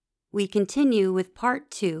We continue with Part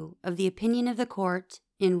 2 of the opinion of the court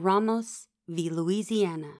in Ramos v.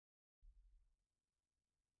 Louisiana.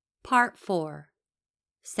 Part 4,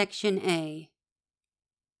 Section A.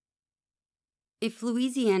 If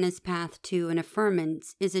Louisiana's path to an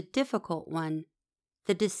affirmance is a difficult one,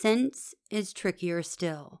 the dissent's is trickier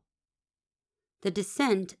still. The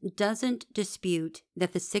dissent doesn't dispute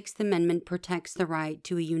that the Sixth Amendment protects the right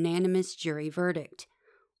to a unanimous jury verdict,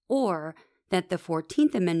 or that the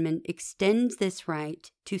 14th Amendment extends this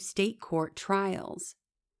right to state court trials.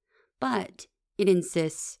 But it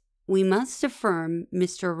insists we must affirm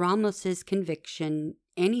Mr. Ramos's conviction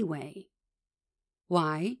anyway.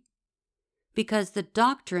 Why? Because the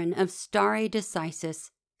doctrine of stare decisis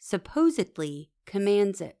supposedly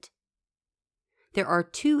commands it. There are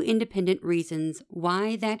two independent reasons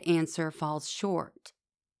why that answer falls short.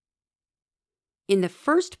 In the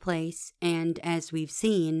first place, and as we've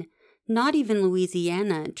seen, not even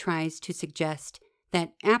Louisiana tries to suggest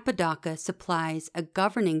that Apodaca supplies a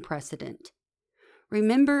governing precedent.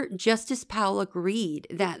 Remember, Justice Powell agreed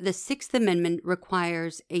that the Sixth Amendment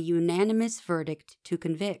requires a unanimous verdict to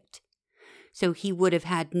convict, so he would have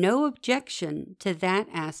had no objection to that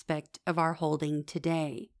aspect of our holding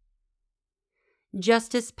today.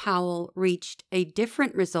 Justice Powell reached a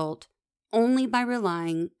different result only by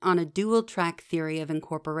relying on a dual-track theory of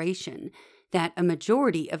incorporation that a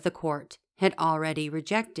majority of the court had already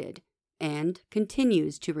rejected and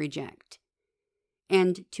continues to reject.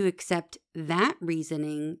 And to accept that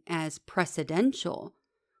reasoning as precedential,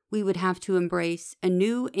 we would have to embrace a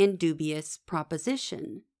new and dubious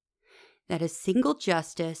proposition that a single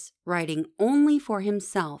justice writing only for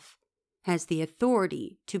himself has the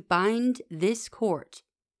authority to bind this court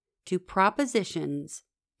to propositions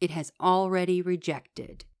it has already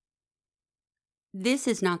rejected. This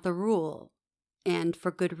is not the rule, and for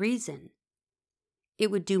good reason. It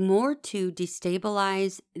would do more to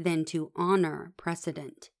destabilize than to honor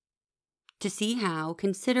precedent. To see how,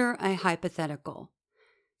 consider a hypothetical.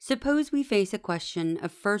 Suppose we face a question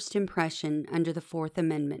of first impression under the Fourth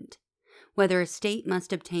Amendment, whether a state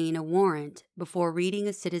must obtain a warrant before reading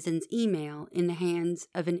a citizen's email in the hands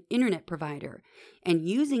of an internet provider and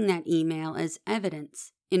using that email as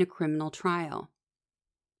evidence in a criminal trial.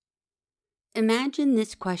 Imagine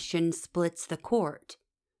this question splits the court,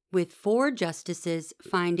 with 4 justices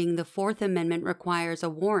finding the Fourth Amendment requires a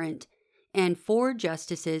warrant and 4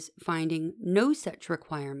 justices finding no such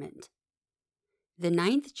requirement. The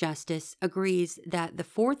 9th justice agrees that the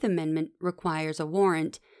Fourth Amendment requires a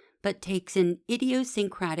warrant, but takes an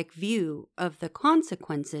idiosyncratic view of the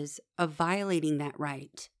consequences of violating that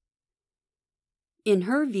right. In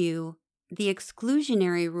her view, the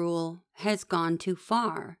exclusionary rule has gone too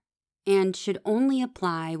far and should only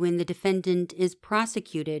apply when the defendant is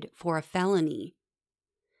prosecuted for a felony.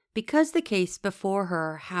 Because the case before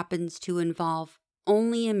her happens to involve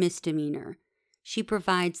only a misdemeanor, she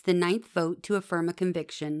provides the 9th vote to affirm a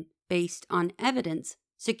conviction based on evidence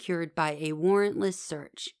secured by a warrantless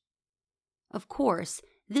search. Of course,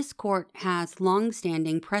 this court has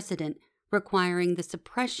long-standing precedent requiring the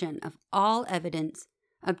suppression of all evidence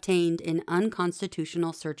obtained in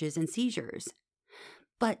unconstitutional searches and seizures.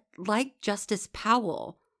 But like Justice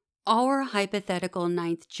Powell, our hypothetical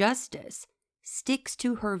 9th justice sticks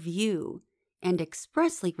to her view and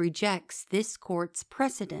expressly rejects this court's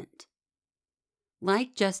precedent.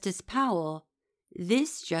 Like Justice Powell,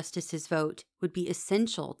 this justice's vote would be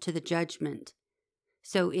essential to the judgment.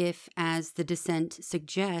 So if, as the dissent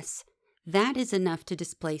suggests, that is enough to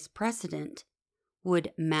displace precedent,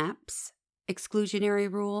 would MAP's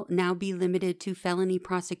exclusionary rule now be limited to felony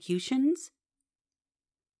prosecutions?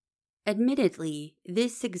 Admittedly,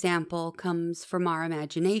 this example comes from our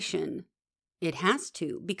imagination. It has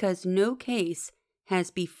to, because no case has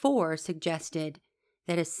before suggested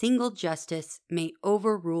that a single justice may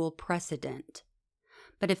overrule precedent.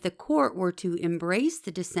 But if the court were to embrace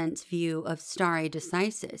the dissent's view of stare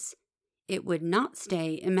decisis, it would not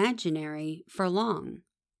stay imaginary for long.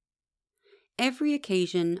 Every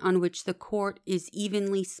occasion on which the court is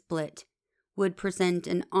evenly split would present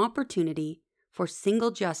an opportunity for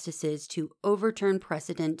single justices to overturn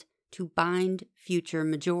precedent to bind future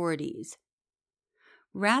majorities.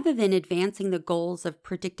 Rather than advancing the goals of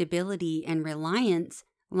predictability and reliance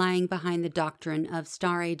lying behind the doctrine of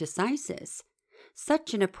stare decisis,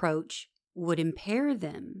 such an approach would impair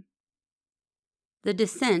them. The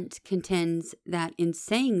dissent contends that in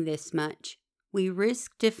saying this much, we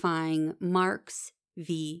risk defying Marx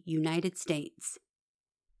v. United States.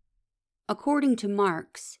 According to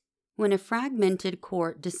Marx, when a fragmented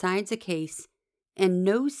court decides a case and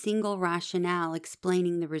no single rationale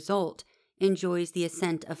explaining the result enjoys the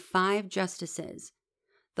assent of 5 justices,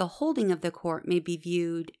 the holding of the court may be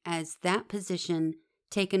viewed as that position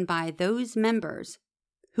taken by those members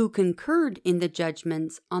who concurred in the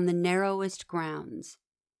judgments on the narrowest grounds.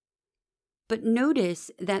 But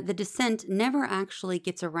notice that the dissent never actually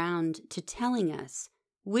gets around to telling us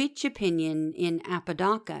which opinion in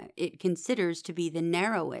Apodaca it considers to be the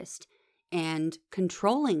narrowest and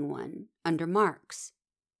controlling one under Marx,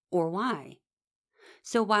 or why.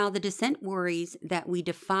 So while the dissent worries that we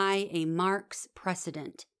defy a Marx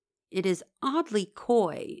precedent, it is oddly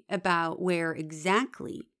coy about where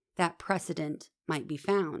exactly that precedent might be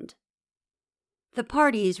found. The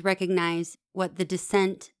parties recognize what the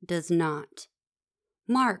dissent does not.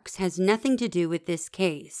 Marx has nothing to do with this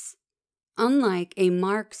case. Unlike a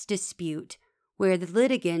Marx dispute, where the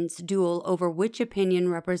litigants duel over which opinion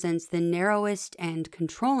represents the narrowest and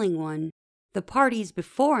controlling one, the parties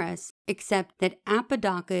before us accept that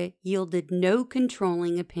Apodaca yielded no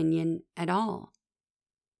controlling opinion at all.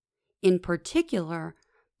 In particular,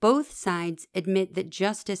 both sides admit that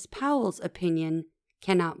Justice Powell's opinion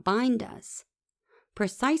cannot bind us,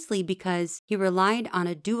 precisely because he relied on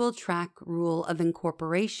a dual-track rule of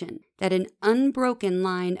incorporation that an unbroken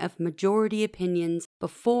line of majority opinions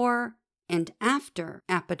before and after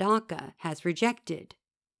Apodaca has rejected.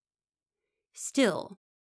 Still,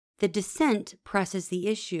 the dissent presses the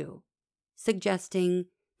issue, suggesting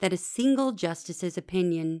that a single justice's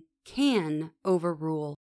opinion can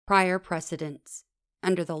overrule prior precedents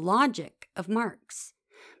under the logic of Marx.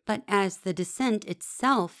 But as the dissent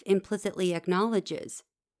itself implicitly acknowledges,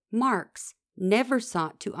 Marx never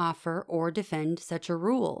sought to offer or defend such a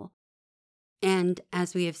rule. And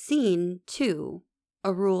as we have seen, too,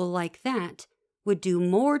 a rule like that would do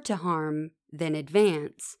more to harm than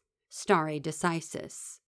advance, stare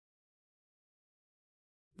decisis.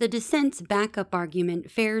 The dissent's backup argument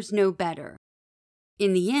fares no better.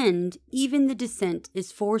 In the end, even the dissent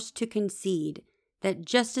is forced to concede that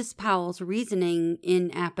Justice Powell's reasoning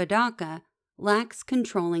in Apodaca lacks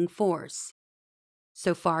controlling force.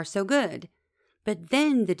 So far, so good. But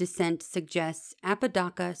then the dissent suggests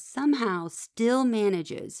Apodaca somehow still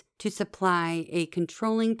manages to supply a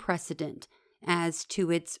controlling precedent as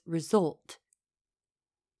to its result.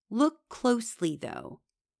 Look closely, though.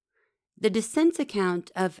 The dissent's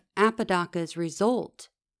account of Apodaca's result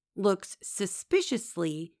looks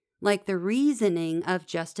suspiciously like the reasoning of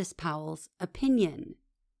Justice Powell's opinion.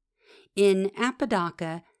 In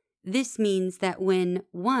Apodaca, this means that when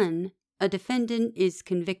 1. A defendant is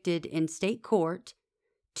convicted in state court,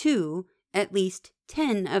 2. At least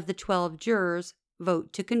 10 of the 12 jurors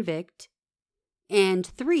vote to convict, and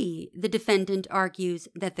 3. The defendant argues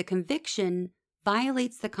that the conviction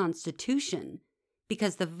violates the Constitution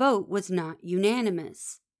because the vote was not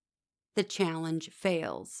unanimous, the challenge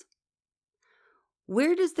fails.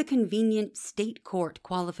 Where does the convenient state court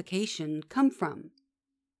qualification come from?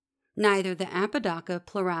 Neither the Apodaca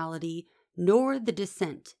plurality nor the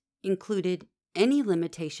dissent included any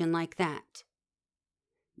limitation like that.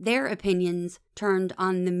 Their opinions turned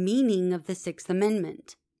on the meaning of the Sixth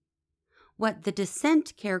Amendment. What the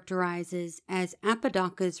dissent characterizes as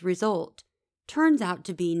Apodaca's result turns out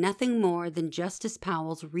to be nothing more than Justice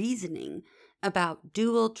Powell's reasoning about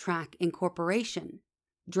dual-track incorporation,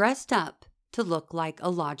 dressed up to look like a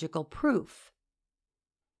logical proof.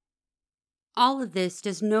 All of this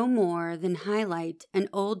does no more than highlight an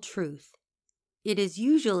old truth. It is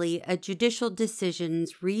usually a judicial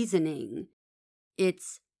decision's reasoning,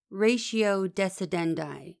 its ratio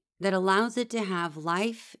decidendi, that allows it to have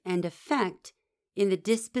life and effect in the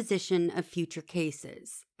disposition of future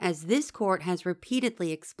cases. As this court has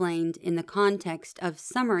repeatedly explained in the context of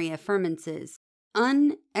summary affirmances,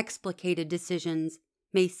 unexplicated decisions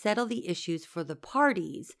may settle the issues for the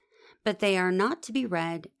parties, but they are not to be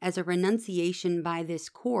read as a renunciation by this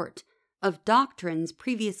court of doctrines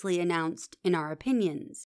previously announced in our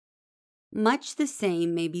opinions. Much the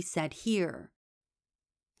same may be said here.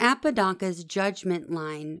 Apodaca's judgment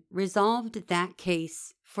line resolved that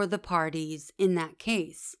case for the parties in that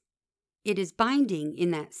case. It is binding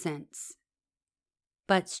in that sense.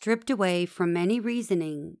 But stripped away from any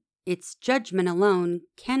reasoning, its judgment alone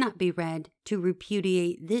cannot be read to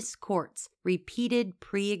repudiate this court's repeated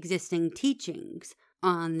pre-existing teachings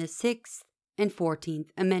on the 6th and 14th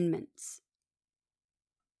Amendments.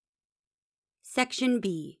 Section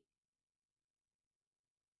B.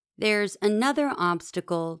 There's another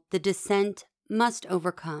obstacle the dissent must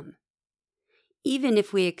overcome. Even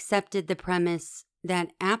if we accepted the premise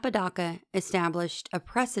that Apodaca established a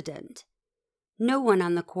precedent, no one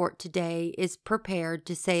on the court today is prepared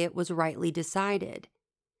to say it was rightly decided.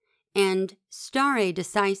 And stare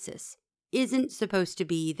decisis isn't supposed to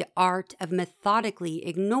be the art of methodically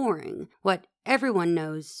ignoring what everyone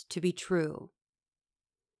knows to be true.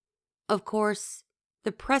 Of course,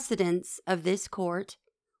 the precedents of this court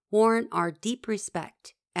warrant our deep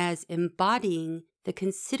respect as embodying the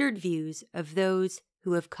considered views of those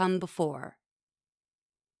who have come before.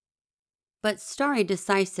 But stare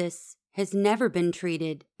decisis has never been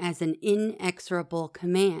treated as an inexorable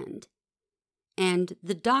command, and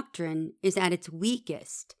the doctrine is at its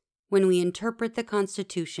weakest when we interpret the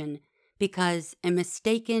Constitution because a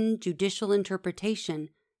mistaken judicial interpretation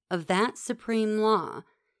of that supreme law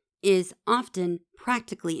is often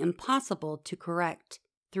practically impossible to correct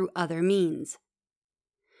through other means.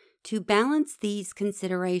 To balance these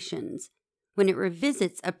considerations, when it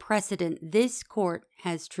revisits a precedent this court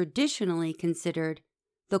has traditionally considered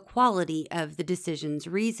the quality of the decision's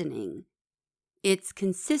reasoning, its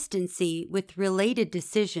consistency with related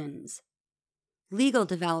decisions, legal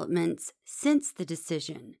developments since the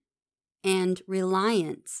decision, and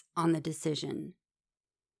reliance on the decision.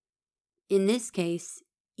 In this case,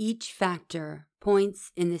 each factor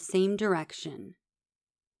points in the same direction.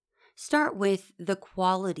 Start with the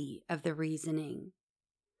quality of the reasoning.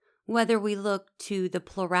 Whether we look to the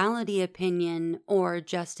plurality opinion or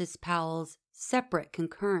Justice Powell's separate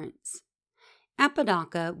concurrence,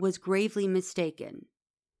 Apodaca was gravely mistaken.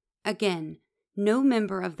 Again, no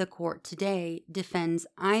member of the court today defends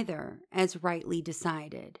either as rightly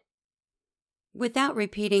decided. Without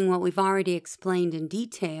repeating what we've already explained in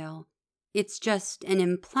detail, it's just an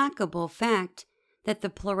implacable fact that the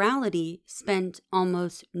plurality spent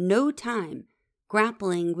almost no time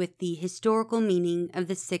grappling with the historical meaning of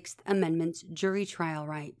the Sixth Amendment's jury trial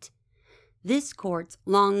right. This court's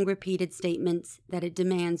long-repeated statements that it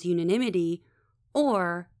demands unanimity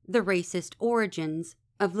or the racist origins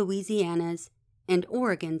of Louisiana's and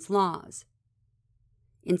Oregon's laws.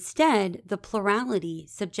 Instead, the plurality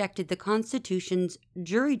subjected the Constitution's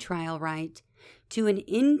jury trial right to an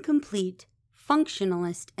incomplete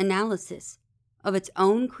functionalist analysis of its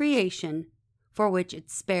own creation, for which it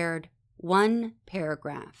spared one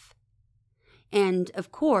paragraph. And,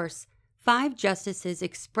 of course, 5 justices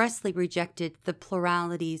expressly rejected the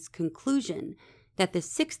plurality's conclusion that the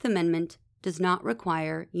Sixth Amendment does not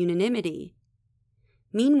require unanimity.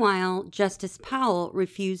 Meanwhile, Justice Powell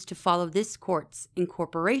refused to follow this court's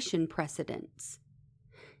Incorporation precedents.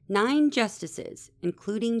 9 justices,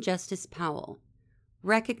 including Justice Powell,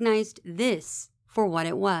 recognized this for what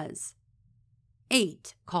it was.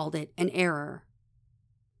 8 called it an error.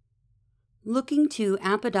 Looking to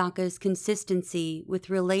Apodaca's consistency with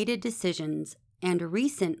related decisions and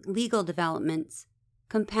recent legal developments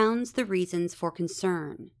compounds the reasons for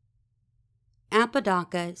concern.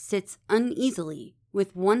 Apodaca sits uneasily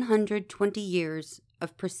with 120 years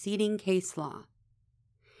of preceding case law.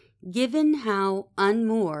 Given how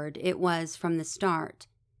unmoored it was from the start,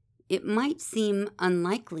 it might seem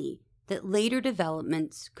unlikely that later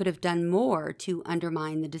developments could have done more to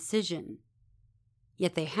undermine the decision.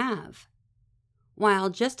 Yet they have. While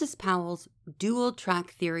Justice Powell's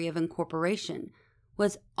dual-track theory of incorporation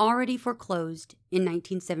was already foreclosed in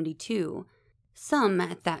 1972, some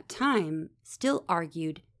at that time still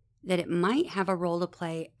argued that it might have a role to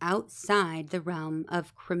play outside the realm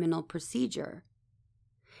of criminal procedure.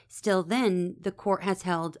 Still then, the court has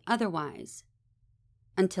held otherwise.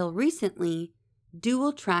 Until recently,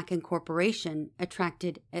 dual-track incorporation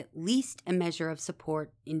attracted at least a measure of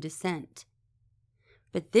support in dissent.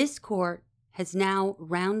 But this court has now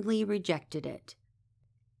roundly rejected it.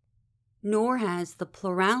 Nor has the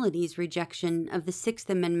plurality's rejection of the Sixth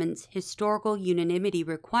Amendment's historical unanimity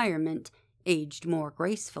requirement aged more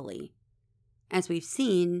gracefully. As we've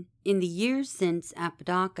seen, in the years since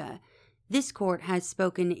Apodaca, this court has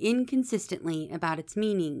spoken inconsistently about its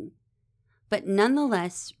meaning, but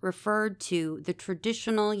nonetheless referred to the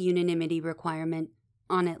traditional unanimity requirement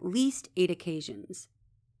on at least 8 occasions.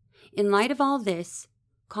 In light of all this,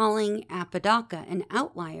 calling Apodaca an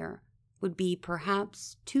outlier would be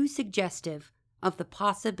perhaps too suggestive of the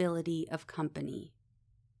possibility of company.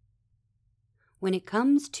 When it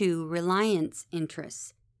comes to reliance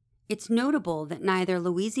interests, it's notable that neither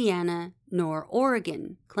Louisiana nor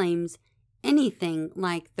Oregon claims anything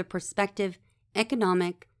like the prospective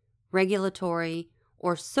economic, regulatory,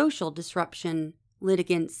 or social disruption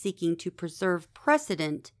litigants seeking to preserve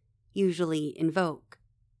precedent usually invoke.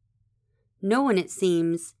 No one, it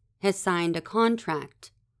seems, has signed a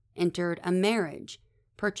contract, entered a marriage,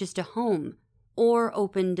 purchased a home, or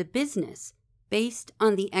opened a business based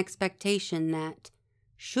on the expectation that,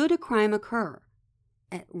 should a crime occur,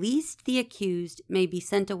 at least the accused may be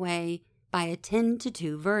sent away by a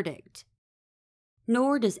 10-2 verdict.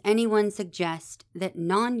 Nor does anyone suggest that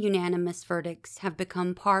non-unanimous verdicts have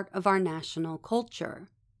become part of our national culture.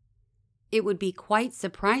 It would be quite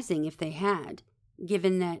surprising if they had,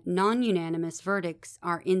 given that non-unanimous verdicts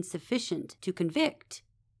are insufficient to convict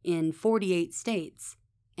in 48 states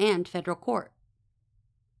and federal court.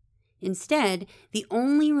 Instead, the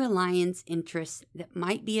only reliance interests that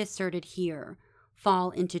might be asserted here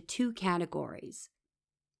fall into two categories.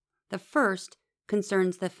 The first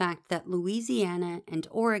concerns the fact that Louisiana and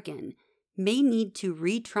Oregon may need to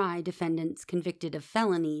retry defendants convicted of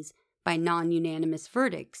felonies by non-unanimous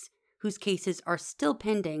verdicts whose cases are still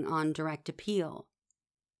pending on direct appeal.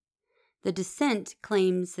 The dissent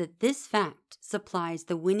claims that this fact supplies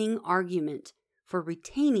the winning argument for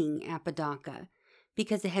retaining Apodaca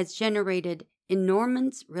because it has generated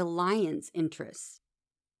enormous reliance interests,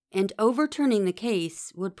 and overturning the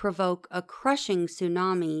case would provoke a crushing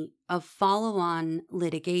tsunami of follow-on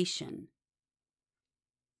litigation.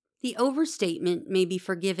 The overstatement may be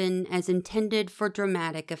forgiven as intended for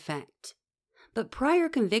dramatic effect, but prior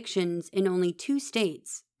convictions in only 2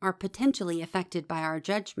 states are potentially affected by our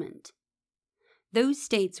judgment. Those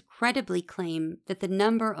states credibly claim that the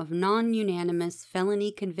number of non-unanimous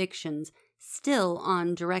felony convictions still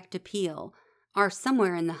on direct appeal are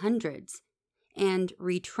somewhere in the hundreds, and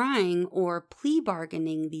retrying or plea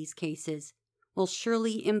bargaining these cases will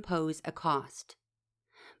surely impose a cost.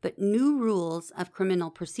 But new rules of criminal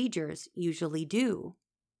procedures usually do,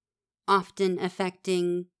 often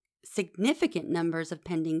affecting significant numbers of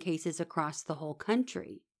pending cases across the whole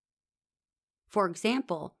country. For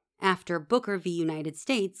example, after Booker v. United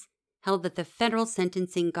States held that the federal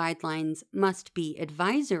sentencing guidelines must be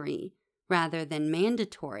advisory rather than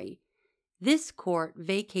mandatory, this court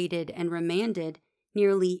vacated and remanded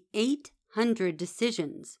nearly 800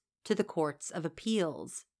 decisions to the courts of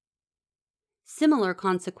appeals. Similar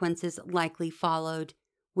consequences likely followed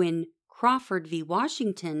when Crawford v.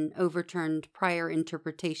 Washington overturned prior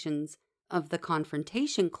interpretations of the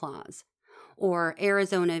Confrontation Clause, or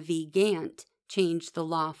Arizona v. Gantt changed the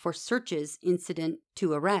law for searches incident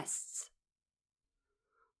to arrests.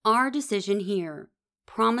 Our decision here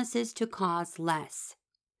promises to cause less,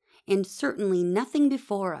 and certainly nothing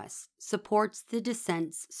before us supports the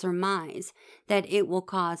dissent's surmise that it will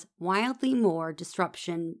cause wildly more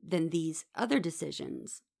disruption than these other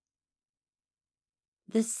decisions.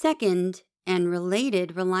 The second and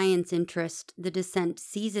related reliance interest the dissent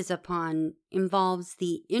seizes upon involves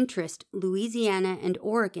the interest Louisiana and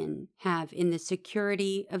Oregon have in the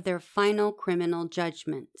security of their final criminal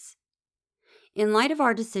judgments. In light of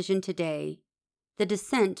our decision today, the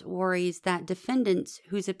dissent worries that defendants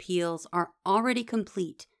whose appeals are already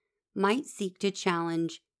complete might seek to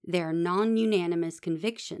challenge their non-unanimous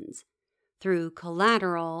convictions through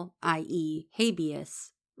collateral, i.e.,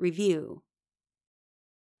 habeas, review.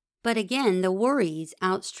 But again, the worries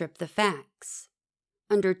outstrip the facts.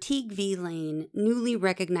 Under Teague v. Lane, newly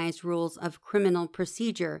recognized rules of criminal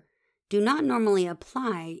procedure do not normally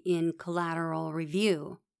apply in collateral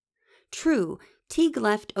review. True, Teague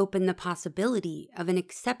left open the possibility of an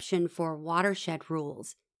exception for watershed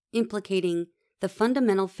rules, implicating the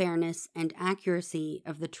fundamental fairness and accuracy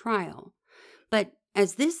of the trial. But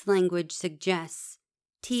as this language suggests,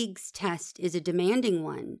 Teague's test is a demanding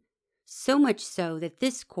one, so much so that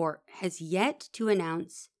this court has yet to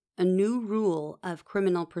announce a new rule of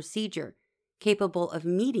criminal procedure capable of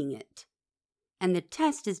meeting it. And the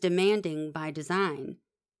test is demanding by design,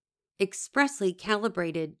 expressly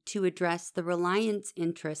calibrated to address the reliance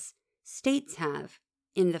interests states have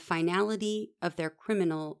in the finality of their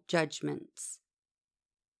criminal judgments.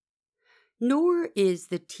 Nor is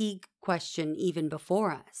the Teague question even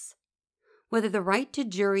before us. Whether the right to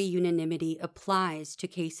jury unanimity applies to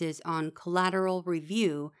cases on collateral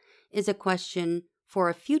review is a question for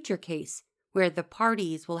a future case where the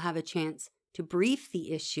parties will have a chance to brief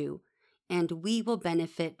the issue and we will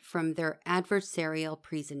benefit from their adversarial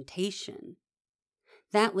presentation.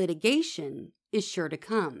 That litigation is sure to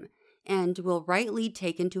come and will rightly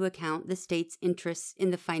take into account the state's interests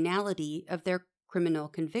in the finality of their criminal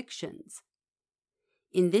convictions.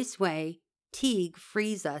 In this way, Teague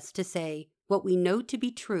frees us to say what we know to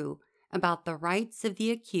be true about the rights of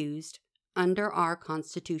the accused under our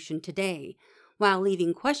Constitution today, while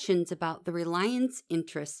leaving questions about the reliance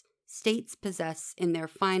interests states possess in their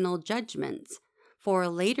final judgments for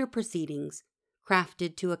later proceedings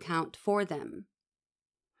crafted to account for them.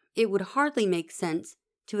 It would hardly make sense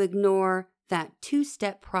to ignore that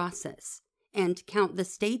two-step process and count the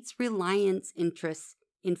state's reliance interests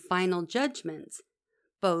in final judgments,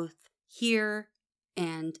 both here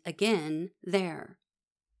and again there.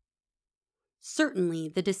 Certainly,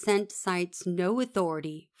 the dissent cites no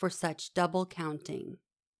authority for such double counting.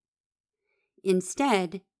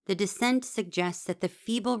 Instead, the dissent suggests that the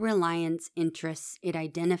feeble reliance interests it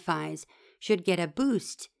identifies should get a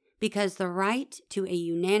boost because the right to a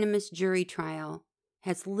unanimous jury trial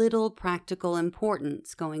has little practical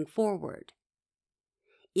importance going forward.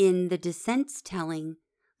 In the dissent's telling,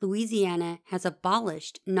 Louisiana has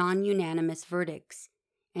abolished non-unanimous verdicts,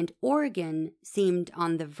 and Oregon seemed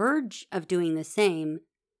on the verge of doing the same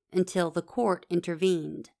until the court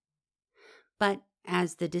intervened. But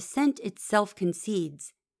as the dissent itself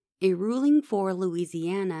concedes, a ruling for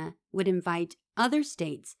Louisiana would invite other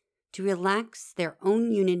states to relax their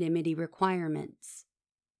own unanimity requirements.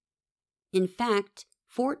 In fact,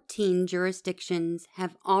 14 jurisdictions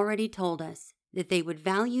have already told us that they would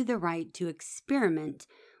value the right to experiment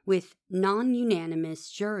with non-unanimous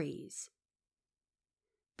juries.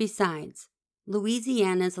 Besides,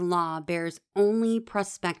 Louisiana's law bears only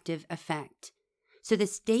prospective effect, so the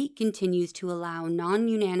state continues to allow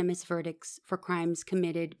non-unanimous verdicts for crimes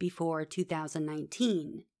committed before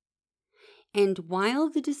 2019. And while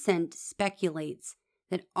the dissent speculates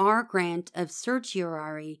that our grant of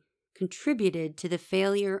certiorari contributed to the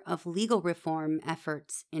failure of legal reform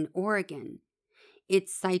efforts in Oregon,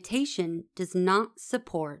 its citation does not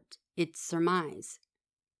support its surmise.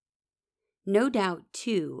 No doubt,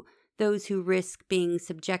 too, those who risk being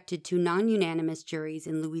subjected to non-unanimous juries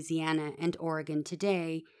in Louisiana and Oregon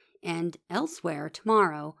today and elsewhere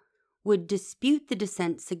tomorrow would dispute the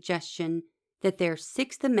dissent's suggestion that their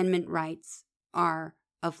Sixth Amendment rights are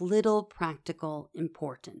of little practical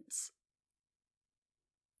importance.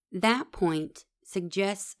 That point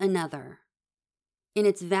suggests another. In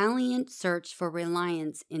its valiant search for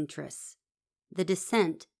reliance interests, the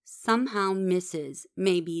dissent somehow misses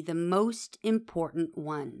maybe the most important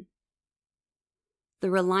one: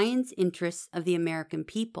 the reliance interests of the American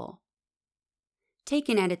people.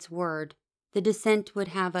 Taken at its word, the dissent would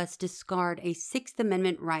have us discard a Sixth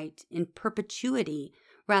Amendment right in perpetuity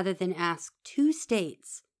rather than ask two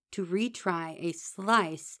states to retry a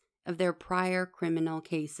slice of their prior criminal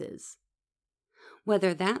cases.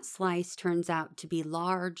 Whether that slice turns out to be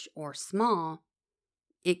large or small,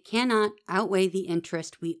 it cannot outweigh the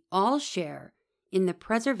interest we all share in the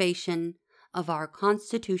preservation of our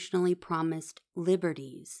constitutionally promised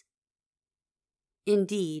liberties.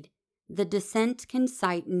 Indeed, the dissent can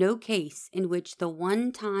cite no case in which the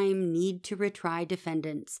one-time need to retry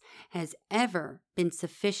defendants has ever been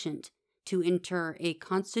sufficient to inter a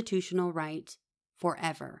constitutional right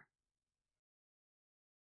forever.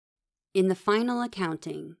 In the final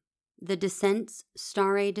accounting, the dissent's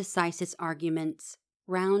stare decisis arguments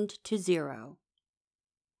round to zero.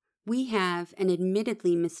 We have an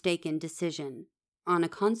admittedly mistaken decision on a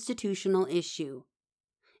constitutional issue,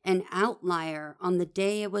 an outlier on the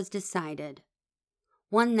day it was decided,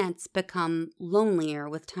 one that's become lonelier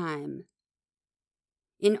with time.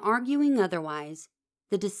 In arguing otherwise,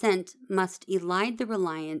 the dissent must elide the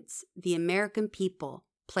reliance the American people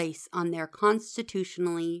place on their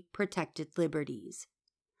constitutionally protected liberties,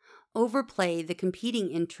 overplay the competing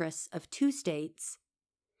interests of two states,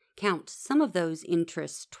 count some of those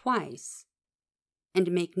interests twice,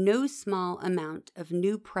 and make no small amount of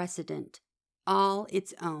new precedent all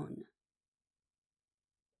its own.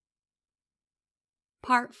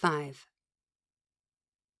 Part 5.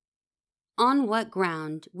 On what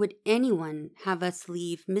ground would anyone have us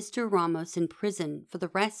leave Mr. Ramos in prison for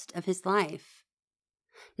the rest of his life?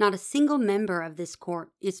 Not a single member of this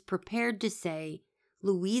court is prepared to say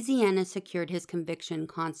Louisiana secured his conviction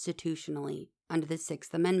constitutionally under the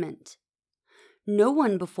Sixth Amendment. No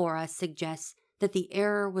one before us suggests that the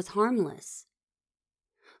error was harmless.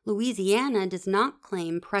 Louisiana does not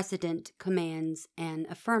claim precedent commands an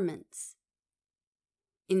affirmance.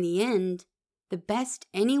 In the end, the best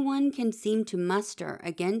anyone can seem to muster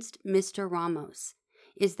against Mr. Ramos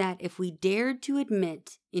is that if we dared to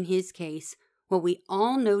admit in his case what we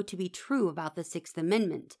all know to be true about the Sixth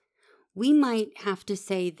Amendment, we might have to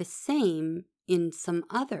say the same in some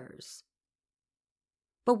others.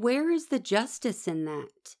 But where is the justice in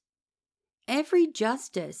that? Every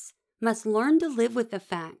justice must learn to live with the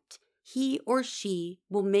fact he or she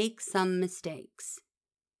will make some mistakes.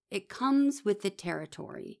 It comes with the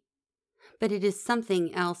territory. But it is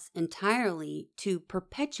something else entirely to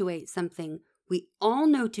perpetuate something we all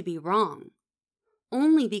know to be wrong,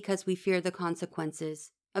 only because we fear the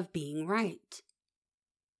consequences of being right.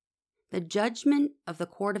 The judgment of the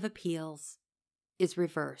Court of Appeals is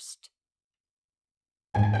reversed.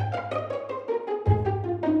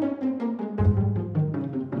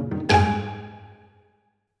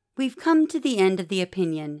 We've come to the end of the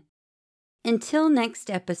opinion. Until next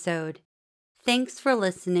episode, thanks for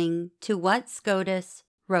listening to What SCOTUS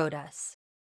Wrote Us.